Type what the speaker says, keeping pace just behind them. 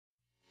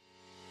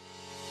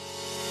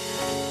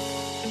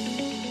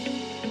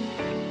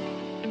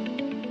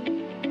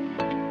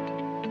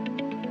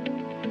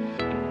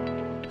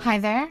Hi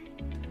there,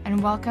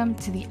 and welcome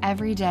to the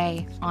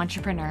Everyday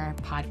Entrepreneur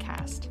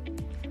Podcast,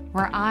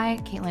 where I,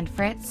 Caitlin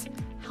Fritz,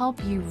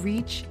 help you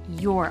reach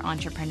your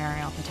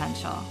entrepreneurial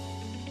potential.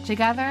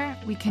 Together,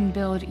 we can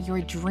build your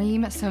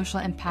dream social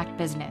impact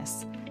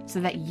business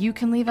so that you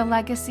can leave a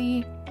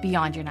legacy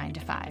beyond your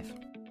 9-to-5.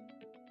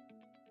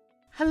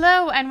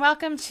 Hello, and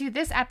welcome to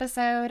this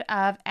episode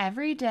of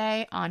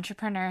Everyday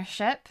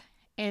Entrepreneurship.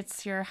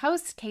 It's your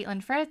host,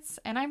 Caitlin Fritz,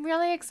 and I'm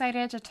really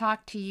excited to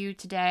talk to you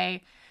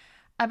today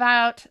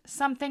about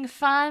something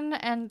fun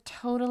and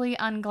totally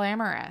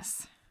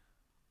unglamorous.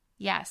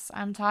 Yes,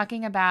 I'm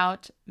talking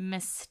about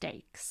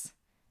mistakes.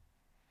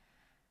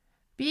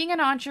 Being an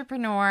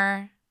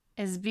entrepreneur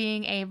is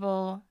being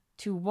able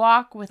to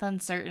walk with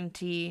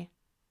uncertainty,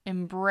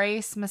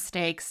 embrace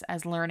mistakes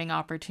as learning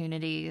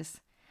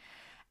opportunities,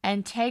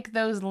 and take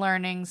those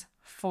learnings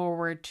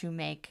forward to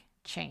make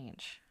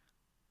change.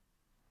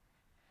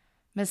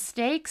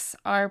 Mistakes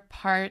are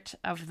part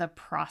of the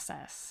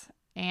process.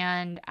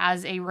 And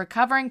as a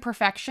recovering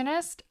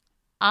perfectionist,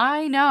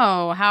 I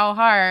know how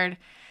hard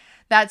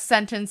that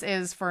sentence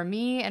is for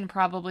me and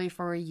probably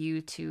for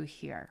you to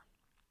hear.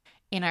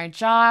 In our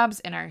jobs,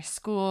 in our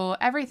school,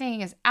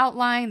 everything is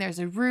outlined, there's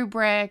a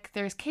rubric,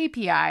 there's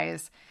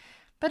KPIs.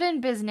 But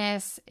in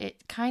business,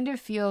 it kind of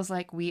feels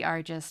like we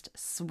are just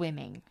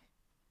swimming.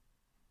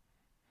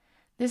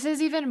 This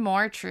is even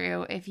more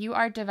true if you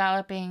are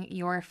developing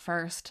your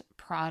first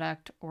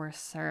product or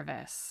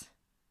service.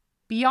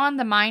 Beyond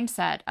the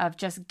mindset of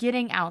just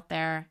getting out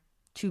there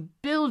to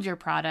build your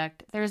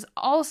product, there's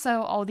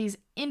also all these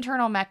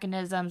internal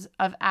mechanisms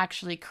of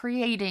actually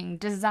creating,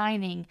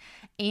 designing,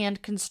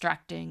 and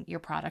constructing your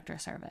product or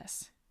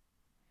service.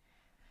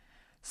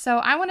 So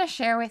I want to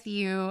share with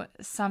you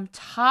some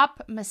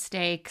top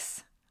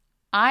mistakes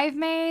I've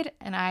made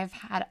and I've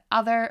had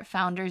other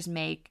founders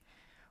make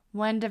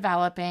when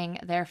developing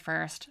their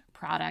first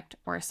product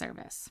or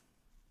service.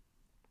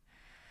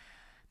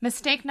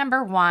 Mistake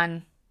number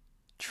 1.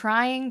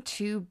 Trying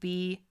to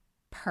be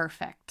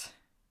perfect.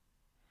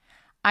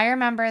 I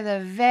remember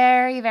the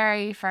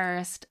very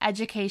first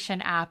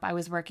education app I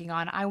was working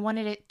on. I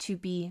wanted it to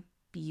be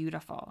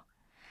beautiful.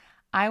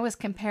 I was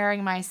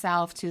comparing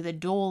myself to the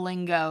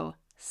Duolingo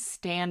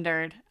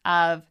standard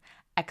of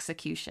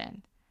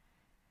execution.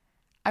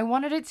 I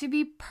wanted it to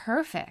be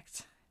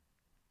perfect.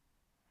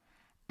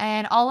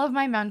 And all of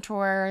my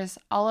mentors,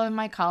 all of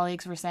my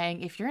colleagues were saying,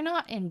 if you're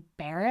not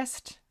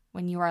embarrassed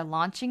when you are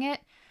launching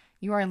it,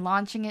 you are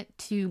launching it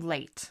too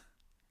late.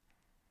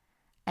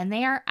 And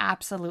they are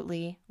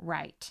absolutely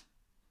right.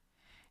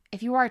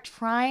 If you are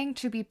trying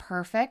to be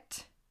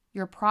perfect,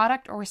 your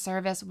product or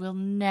service will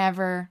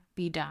never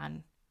be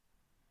done.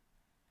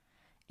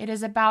 It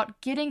is about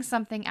getting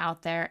something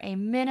out there, a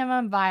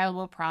minimum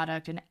viable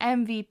product, an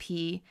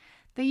MVP,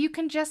 that you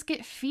can just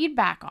get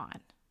feedback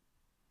on.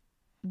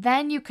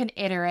 Then you can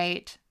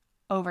iterate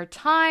over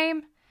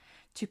time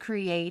to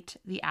create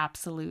the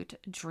absolute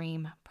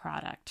dream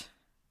product.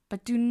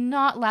 But do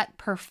not let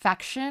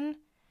perfection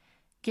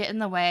get in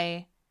the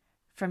way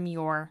from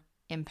your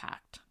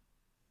impact.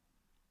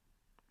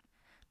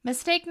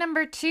 Mistake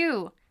number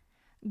 2,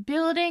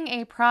 building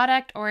a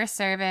product or a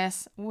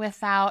service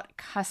without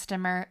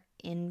customer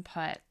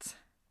input.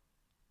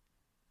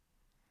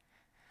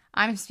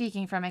 I'm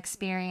speaking from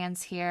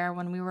experience here.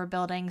 When we were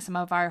building some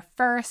of our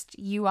first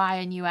UI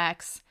and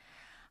UX,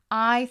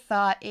 I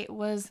thought it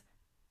was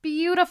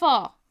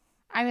beautiful.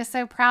 I was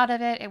so proud of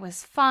it. It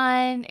was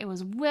fun. It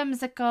was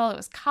whimsical. It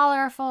was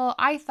colorful.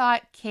 I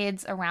thought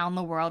kids around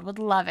the world would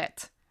love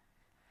it.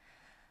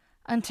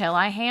 Until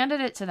I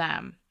handed it to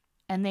them.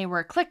 And they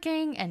were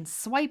clicking and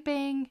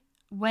swiping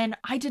when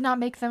I did not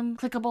make them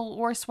clickable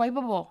or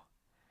swipeable.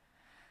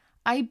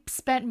 I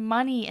spent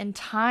money and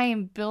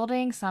time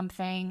building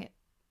something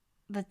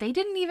that they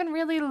didn't even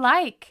really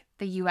like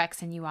the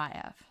UX and UI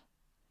of.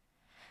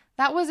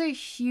 That was a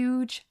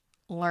huge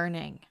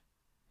learning.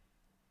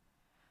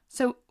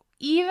 So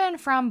even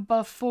from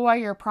before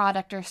your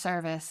product or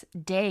service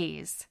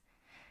days,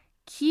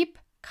 keep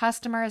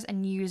customers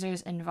and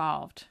users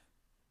involved.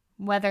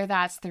 Whether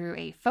that's through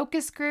a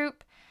focus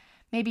group,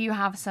 maybe you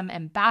have some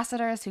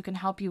ambassadors who can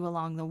help you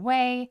along the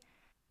way.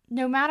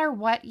 No matter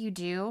what you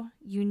do,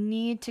 you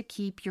need to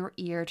keep your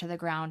ear to the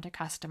ground to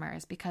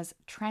customers because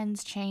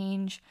trends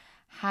change,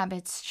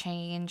 habits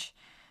change,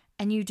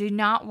 and you do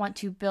not want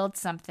to build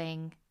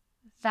something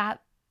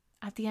that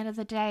at the end of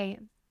the day,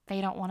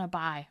 they don't want to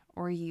buy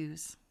or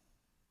use.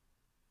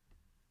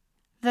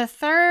 The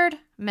third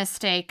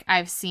mistake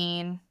I've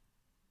seen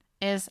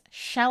is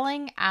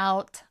shelling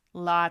out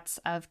lots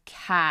of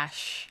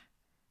cash.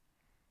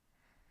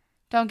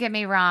 Don't get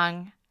me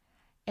wrong.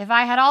 If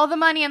I had all the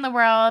money in the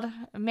world,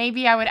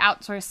 maybe I would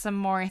outsource some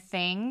more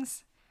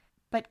things.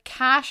 But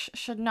cash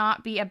should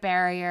not be a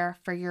barrier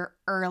for your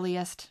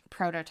earliest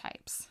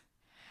prototypes.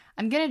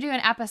 I'm going to do an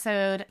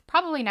episode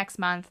probably next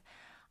month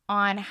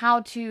on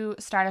how to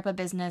start up a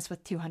business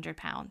with 200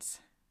 pounds.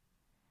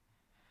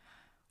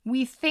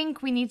 We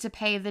think we need to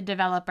pay the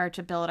developer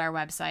to build our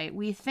website.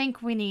 We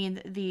think we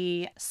need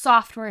the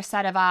software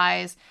set of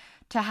eyes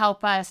to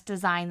help us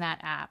design that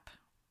app.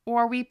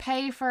 or we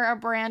pay for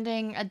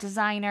a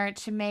designer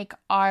to make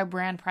our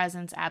brand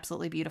presence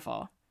absolutely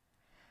beautiful.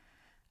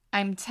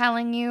 I'm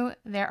telling you,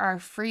 there are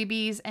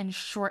freebies and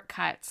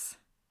shortcuts.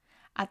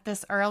 At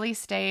this early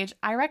stage,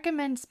 I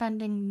recommend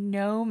spending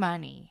no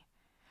money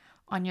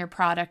on your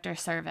product or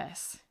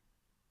service.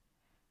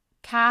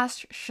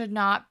 Cash should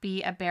not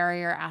be a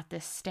barrier at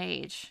this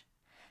stage.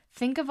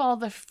 Think of all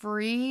the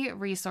free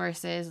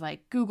resources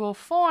like Google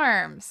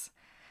Forms,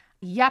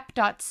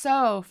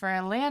 Yep.so for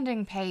a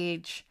landing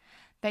page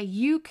that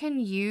you can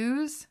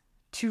use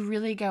to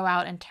really go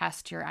out and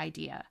test your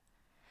idea.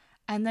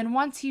 And then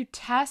once you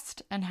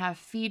test and have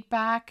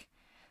feedback,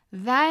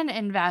 then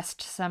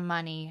invest some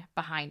money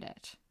behind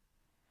it.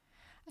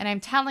 And I'm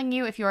telling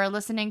you, if you are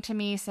listening to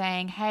me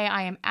saying, hey,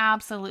 I am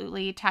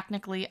absolutely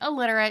technically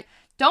illiterate,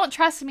 don't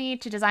trust me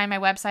to design my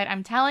website,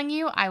 I'm telling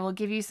you, I will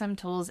give you some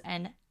tools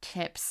and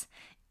tips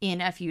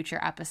in a future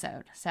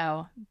episode.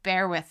 So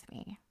bear with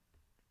me.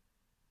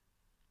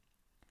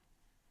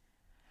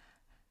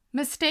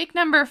 Mistake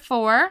number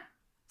 4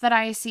 that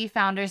I see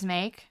founders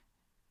make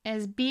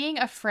is being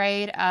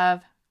afraid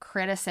of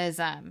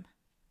criticism.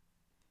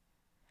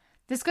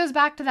 This goes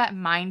back to that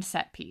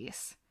mindset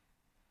piece.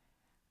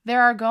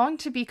 There are going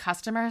to be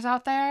customers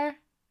out there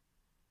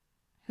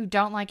who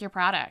don't like your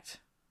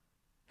product,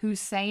 who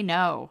say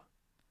no.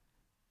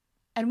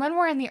 And when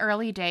we're in the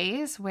early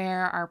days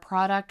where our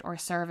product or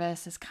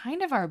service is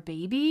kind of our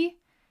baby,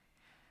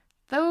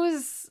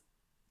 those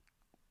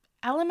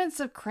elements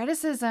of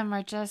criticism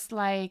are just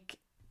like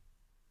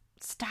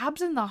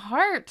stabs in the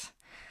heart.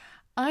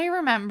 I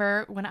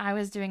remember when I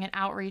was doing an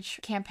outreach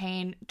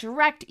campaign,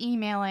 direct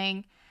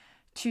emailing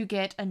to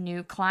get a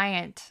new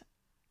client,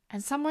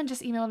 and someone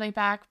just emailed me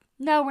back,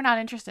 no, we're not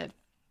interested.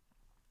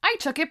 I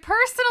took it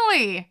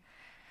personally.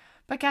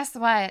 But guess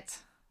what?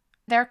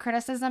 Their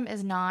criticism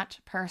is not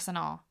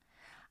personal.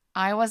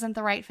 I wasn't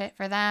the right fit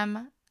for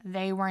them.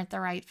 They weren't the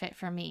right fit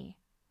for me.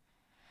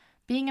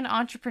 Being an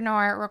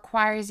entrepreneur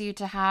requires you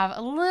to have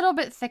a little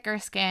bit thicker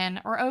skin,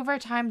 or over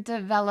time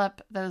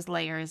develop those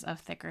layers of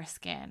thicker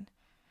skin.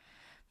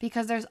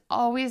 Because there's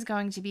always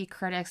going to be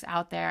critics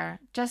out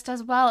there, just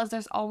as well as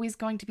there's always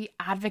going to be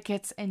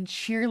advocates and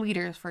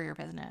cheerleaders for your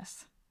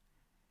business.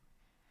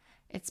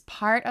 It's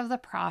part of the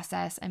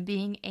process, and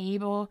being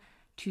able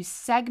to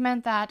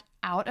segment that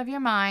out of your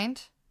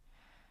mind,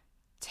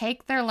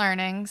 take their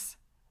learnings,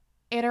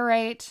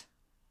 iterate,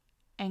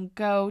 and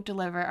go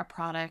deliver a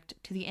product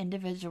to the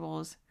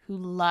individuals who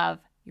love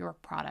your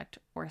product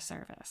or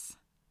service.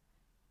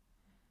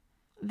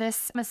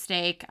 This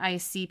mistake I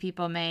see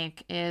people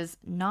make is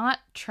not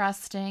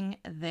trusting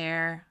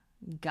their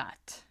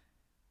gut.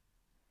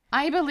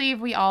 I believe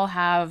we all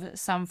have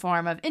some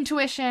form of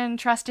intuition,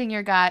 trusting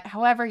your gut,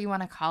 however you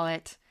want to call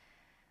it.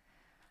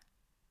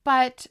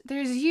 But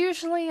there's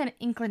usually an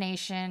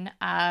inclination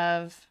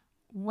of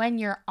when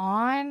you're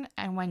on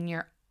and when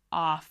you're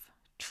off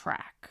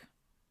track.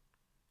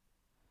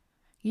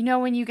 You know,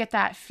 when you get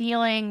that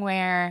feeling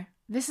where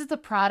this is the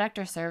product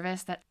or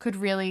service that could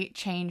really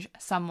change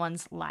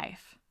someone's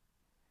life.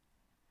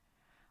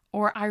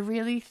 Or I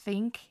really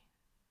think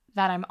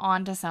that I'm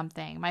onto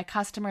something. My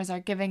customers are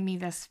giving me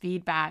this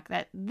feedback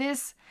that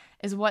this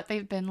is what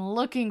they've been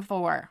looking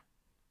for.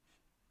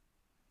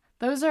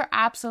 Those are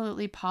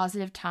absolutely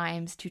positive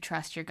times to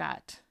trust your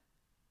gut.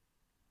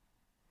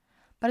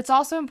 But it's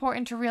also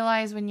important to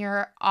realize when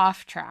you're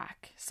off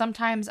track.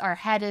 Sometimes our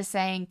head is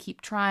saying,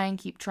 keep trying,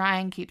 keep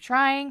trying, keep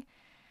trying.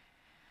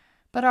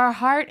 But our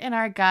heart and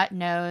our gut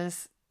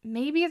knows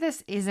maybe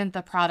this isn't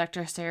the product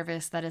or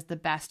service that is the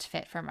best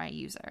fit for my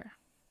user.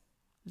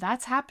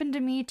 That's happened to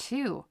me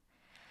too.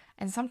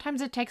 And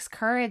sometimes it takes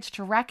courage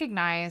to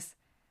recognize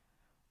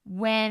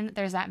when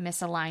there's that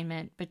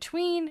misalignment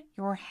between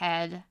your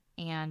head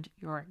and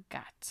your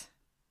gut.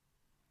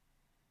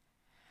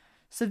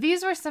 So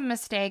these were some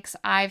mistakes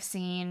I've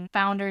seen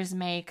founders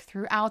make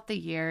throughout the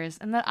years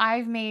and that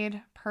I've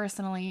made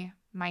personally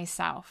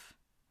myself.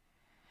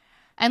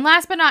 And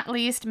last but not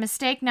least,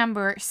 mistake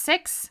number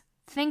 6,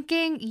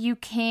 thinking you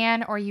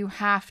can or you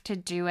have to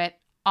do it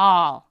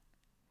all.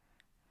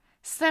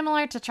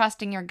 Similar to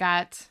trusting your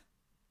gut,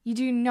 you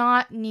do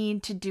not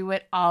need to do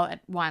it all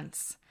at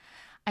once.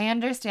 I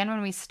understand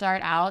when we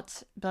start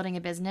out building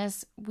a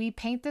business, we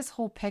paint this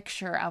whole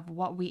picture of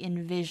what we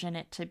envision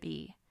it to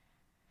be.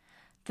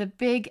 The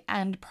big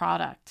end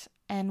product.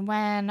 And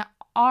when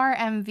our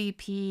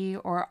MVP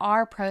or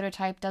our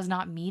prototype does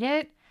not meet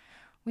it,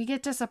 we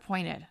get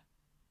disappointed.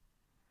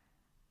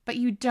 But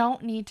you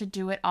don't need to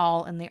do it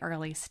all in the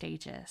early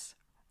stages.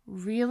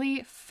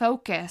 Really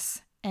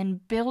focus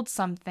and build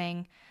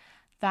something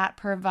that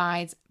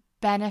provides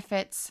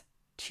benefits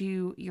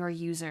to your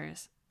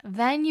users.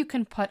 Then you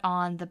can put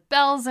on the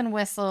bells and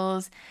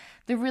whistles,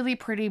 the really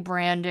pretty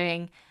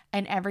branding,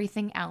 and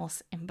everything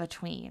else in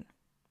between.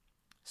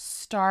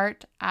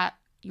 Start at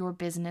your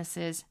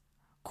business's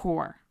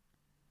core.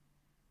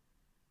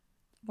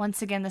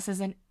 Once again, this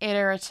is an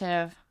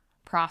iterative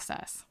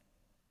process.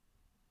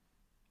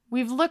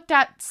 We've looked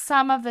at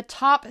some of the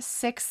top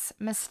 6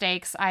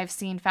 mistakes I've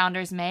seen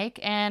founders make,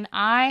 and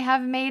I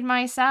have made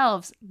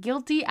myself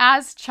guilty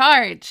as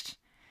charged.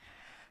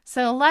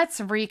 So let's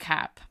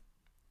recap.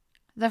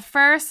 The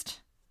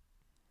first,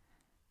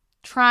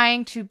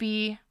 trying to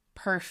be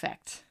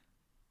perfect.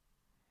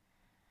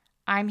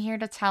 I'm here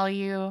to tell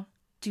you,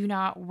 do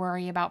not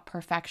worry about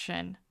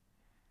perfection.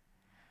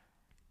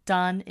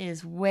 Done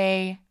is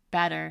way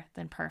better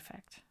than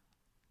perfect.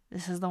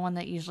 This is the one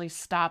that usually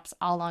stops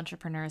all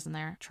entrepreneurs in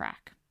their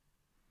track.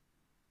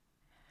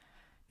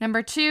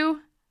 Number 2,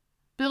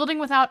 building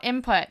without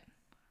input.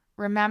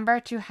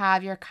 Remember to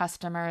have your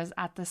customers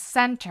at the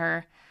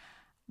center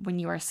when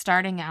you are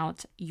starting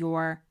out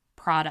your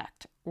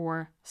product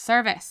or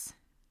service.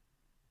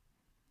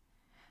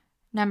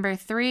 Number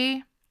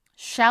 3,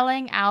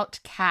 shelling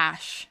out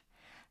cash.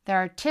 There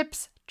are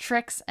tips,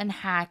 tricks, and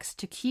hacks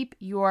to keep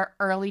your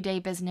early day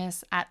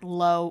business at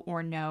low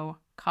or no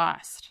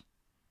cost.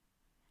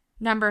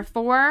 Number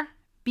 4,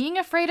 being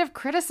afraid of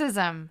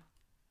criticism.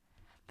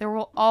 There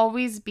will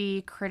always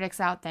be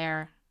critics out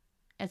there.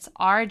 It's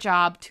our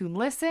job to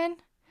listen,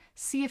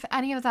 see if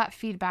any of that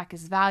feedback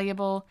is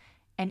valuable,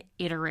 and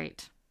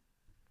iterate.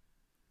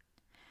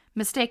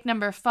 Mistake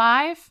number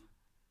 5,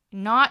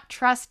 not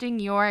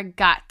trusting your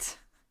gut.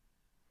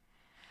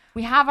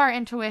 We have our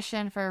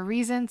intuition for a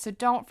reason, so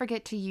don't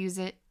forget to use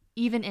it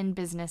even in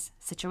business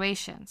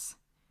situations.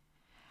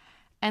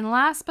 And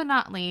last but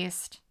not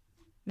least,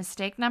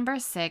 mistake number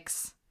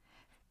 6,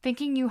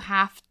 thinking you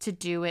have to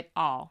do it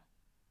all.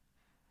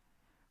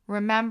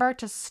 Remember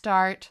to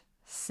start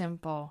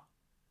simple.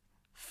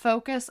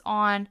 Focus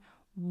on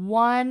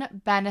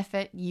one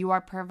benefit you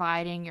are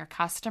providing your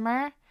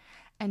customer,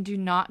 and do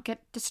not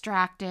get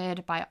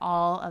distracted by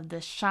all of the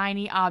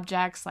shiny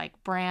objects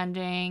like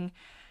branding,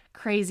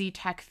 crazy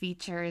tech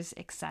features,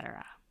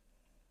 etc.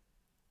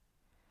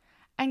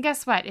 And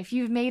guess what? If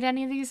you've made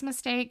any of these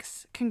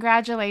mistakes,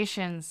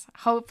 congratulations.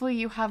 Hopefully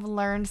you have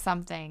learned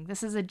something.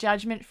 This is a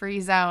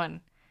judgment-free zone.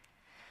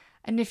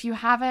 And if you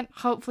haven't,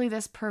 hopefully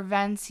this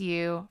prevents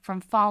you from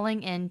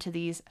falling into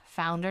these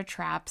founder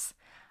traps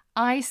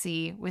I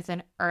see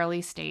within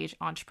early stage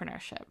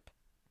entrepreneurship.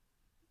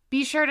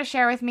 Be sure to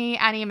share with me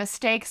any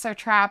mistakes or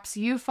traps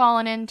you've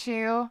fallen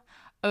into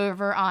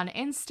over on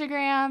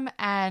Instagram,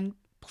 and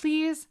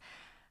please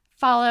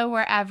follow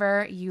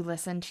wherever you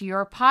listen to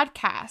your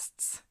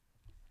podcasts.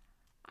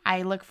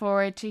 I look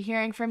forward to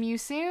hearing from you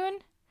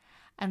soon,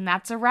 and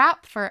that's a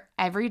wrap for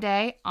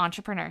Everyday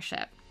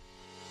Entrepreneurship.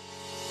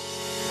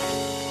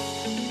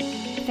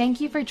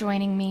 Thank you for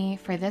joining me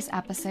for this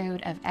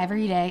episode of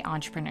Everyday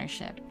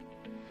Entrepreneurship.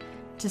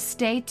 To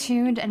stay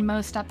tuned and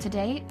most up to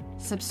date,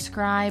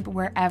 subscribe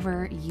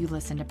wherever you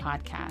listen to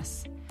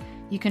podcasts.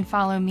 You can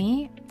follow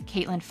me,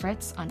 Caitlin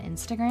Fritz, on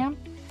Instagram.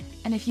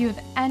 And if you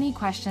have any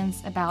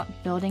questions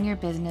about building your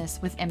business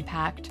with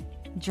impact,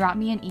 drop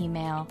me an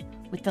email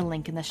with the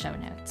link in the show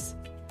notes.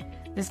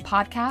 This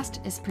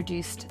podcast is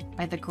produced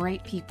by the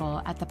great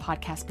people at the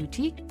Podcast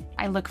Boutique.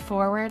 I look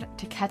forward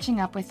to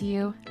catching up with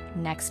you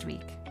next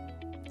week.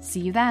 See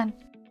you then.